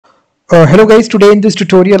Hello guys, today in this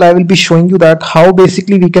tutorial I will be showing you that how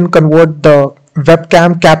basically we can convert the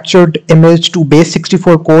webcam captured image to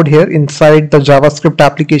Base64 code here inside the JavaScript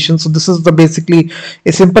application. So this is the basically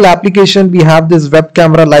a simple application. We have this web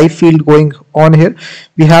camera live field going on here.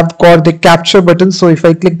 We have called the capture button. So if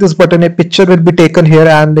I click this button, a picture will be taken here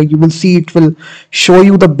and you will see it will show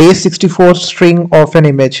you the Base64 string of an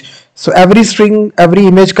image. So every string, every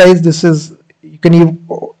image, guys, this is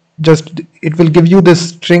it will give you this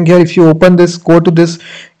string here. If you open this, go to this,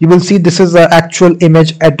 you will see this is the actual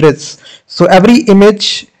image address. So every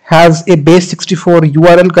image has a Base64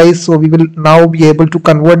 URL, guys. So we will now be able to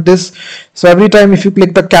convert this. So every time if you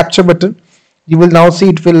click the capture button, you will now see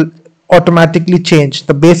it will automatically change.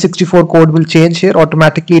 The Base64 code will change here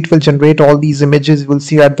automatically. It will generate all these images. You will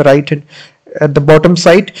see at the right hand, at the bottom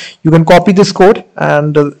side. You can copy this code,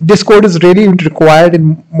 and this code is really required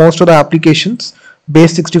in most of the applications.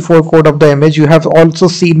 Base64 code of the image. You have also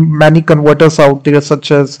seen many converters out there,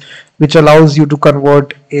 such as which allows you to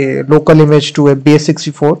convert a local image to a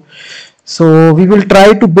Base64. So we will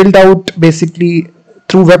try to build out basically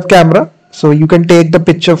through web camera. So you can take the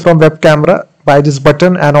picture from web camera by this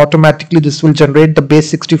button and automatically this will generate the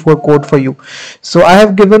Base64 code for you. So I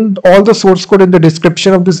have given all the source code in the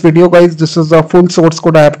description of this video, guys. This is the full source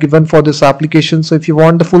code I have given for this application. So if you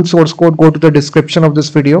want the full source code, go to the description of this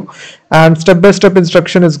video and step-by-step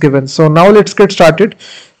instruction is given. So now let's get started.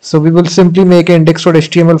 So we will simply make an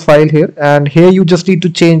index.html file here, and here you just need to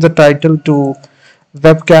change the title to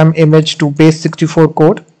webcam image to Base64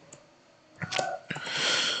 code.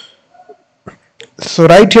 So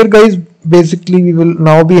right here, guys, basically we will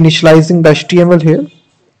now be initializing the HTML here.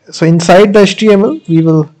 So inside the HTML we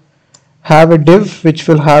will have a div which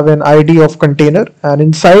will have an ID of container, and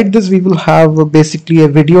inside this we will have basically a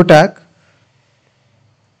video tag.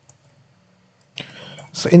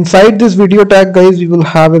 So inside this video tag, guys, we will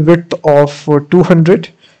have a width of 200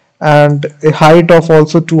 and a height of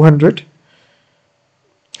also 200,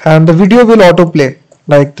 and the video will autoplay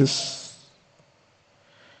like this.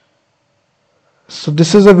 So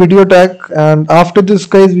this is a video tag, and after this,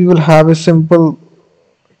 guys, we will have a simple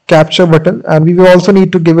capture button, and we will also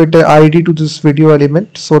need to give it an ID to this video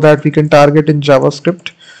element so that we can target in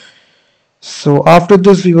JavaScript. So after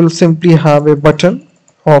this we will simply have a button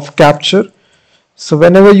of capture. So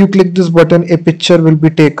whenever you click this button, a picture will be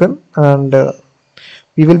taken, and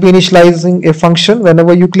we will be initializing a function.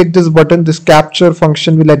 Whenever you click this button, this capture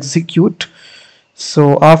function will execute.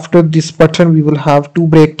 So after this button we will have two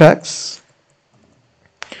break tags.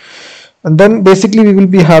 And then basically we will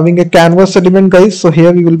be having a canvas element, guys. So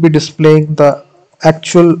here we will be displaying the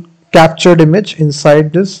actual captured image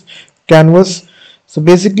inside this canvas. So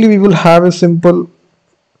basically we will have a simple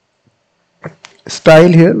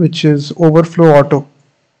style here which is overflow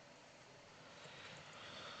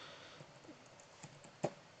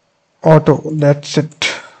auto. That's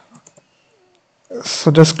it.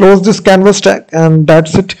 So just close this canvas tag and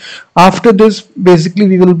that's it. After this, basically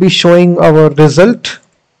we will be showing our result,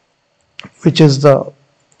 which is the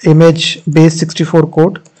image Base64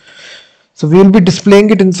 code. So we will be displaying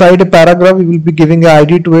it inside a paragraph. We will be giving an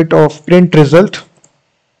ID to it of print result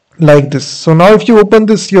like this. So now if you open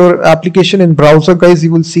this your application in browser, guys,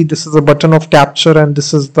 you will see this is a button of capture and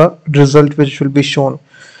this is the result which will be shown.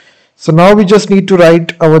 So now we just need to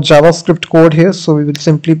write our JavaScript code here. So we will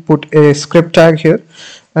simply put a script tag here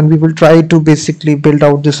and we will try to basically build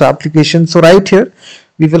out this application. So right here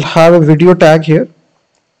we will have a video tag here.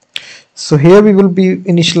 So here we will be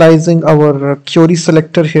initializing our query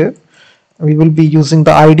selector here. We will be using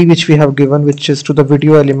the ID which we have given, which is to the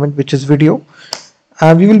video element, which is video.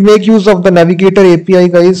 And we will make use of the navigator API,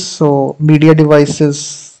 guys. So media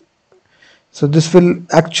devices. So this will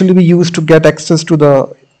actually be used to get access to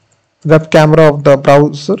the web camera of the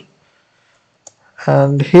browser.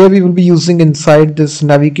 And here we will be using inside this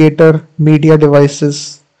navigator media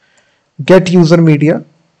devices get user media.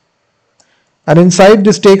 And inside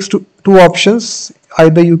this takes two options.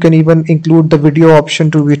 Either you can even include the video option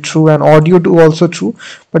to be true and audio to also true,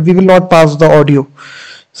 but we will not pass the audio.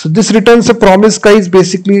 So this returns a promise, guys.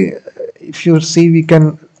 Basically, if you see, we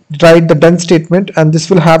can write the done statement and this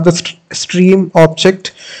will have the stream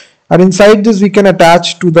object, and inside this we can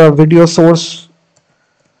attach to the video source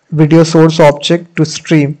object to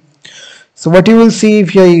stream. So what you will see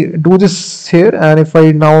if I do this here and if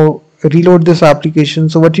I now reload this application,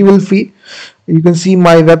 so what you will see, you can see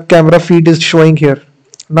my web camera feed is showing here.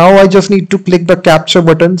 Now I just need to click the capture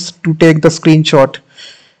buttons to take the screenshot,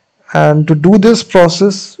 and to do this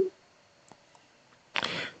process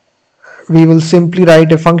we will simply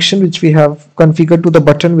write a function which we have configured to the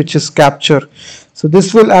button, which is capture. So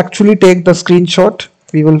this will actually take the screenshot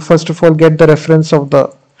we will first of all get the reference of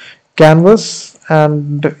the canvas,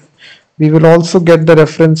 and we will also get the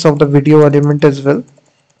reference of the video element as well.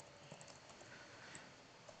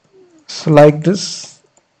 So like this.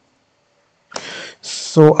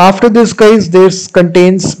 So after this, guys, this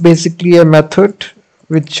contains basically a method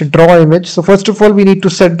which draw image. So first of all, we need to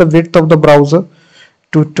set the width of the browser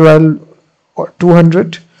to 12 or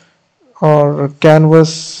 200, or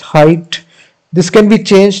canvas height. This can be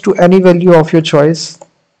changed to any value of your choice.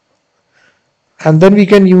 And then we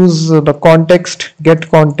can use the context, get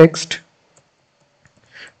context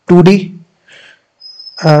 2D,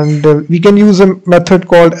 and we can use a method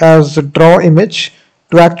called as draw image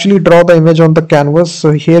to actually draw the image on the canvas.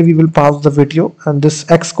 So here we will pass the video and this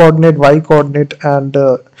x coordinate, y coordinate, and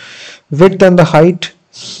width and the height.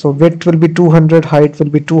 So width will be 200, height will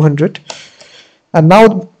be 200. And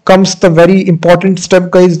now comes the very important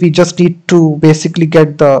step, guys. We just need to basically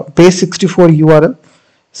get the Base64 URL.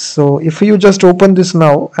 So if you just open this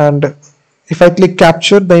now, and if I click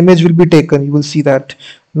capture, the image will be taken. You will see that.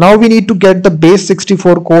 Now we need to get the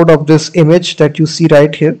Base64 code of this image that you see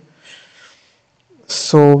right here.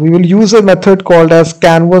 So we will use a method called as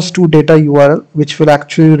canvas to DataURL, which will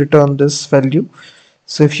actually return this value.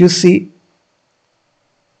 So if you see,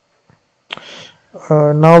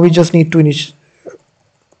 now we just need to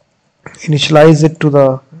initialize it to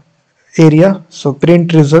the area. So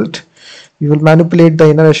print result. We will manipulate the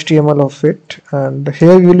inner HTML of it, and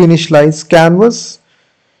here we will initialize canvas,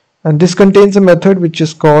 and this contains a method which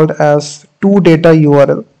is called as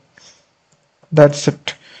toDataURL. That's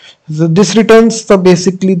it. So this returns the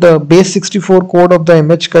basically the Base64 code of the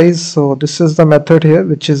image, guys. So this is the method here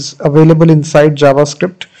which is available inside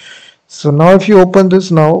JavaScript. So now if you open this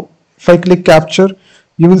now, if I click capture,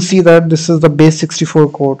 you will see that this is the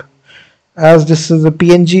Base64 code. As this is a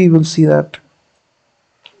PNG, you will see that.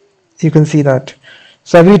 You can see that.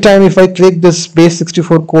 So every time if I click, this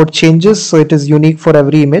Base64 code changes, so it is unique for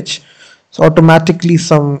every image. So automatically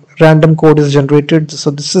some random code is generated. So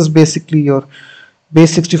this is basically your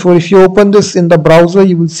Base64. If you open this in the browser,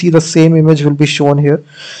 you will see the same image will be shown here.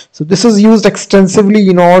 So this is used extensively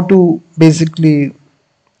in order to basically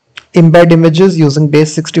embed images using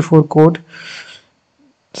Base64 code.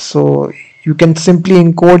 So you can simply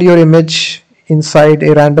encode your image inside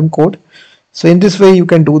a random code. So in this way you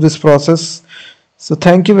can do this process. So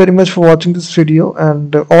thank you very much for watching this video,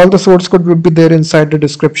 and all the source code will be there inside the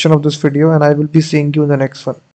description of this video, and I will be seeing you in the next one.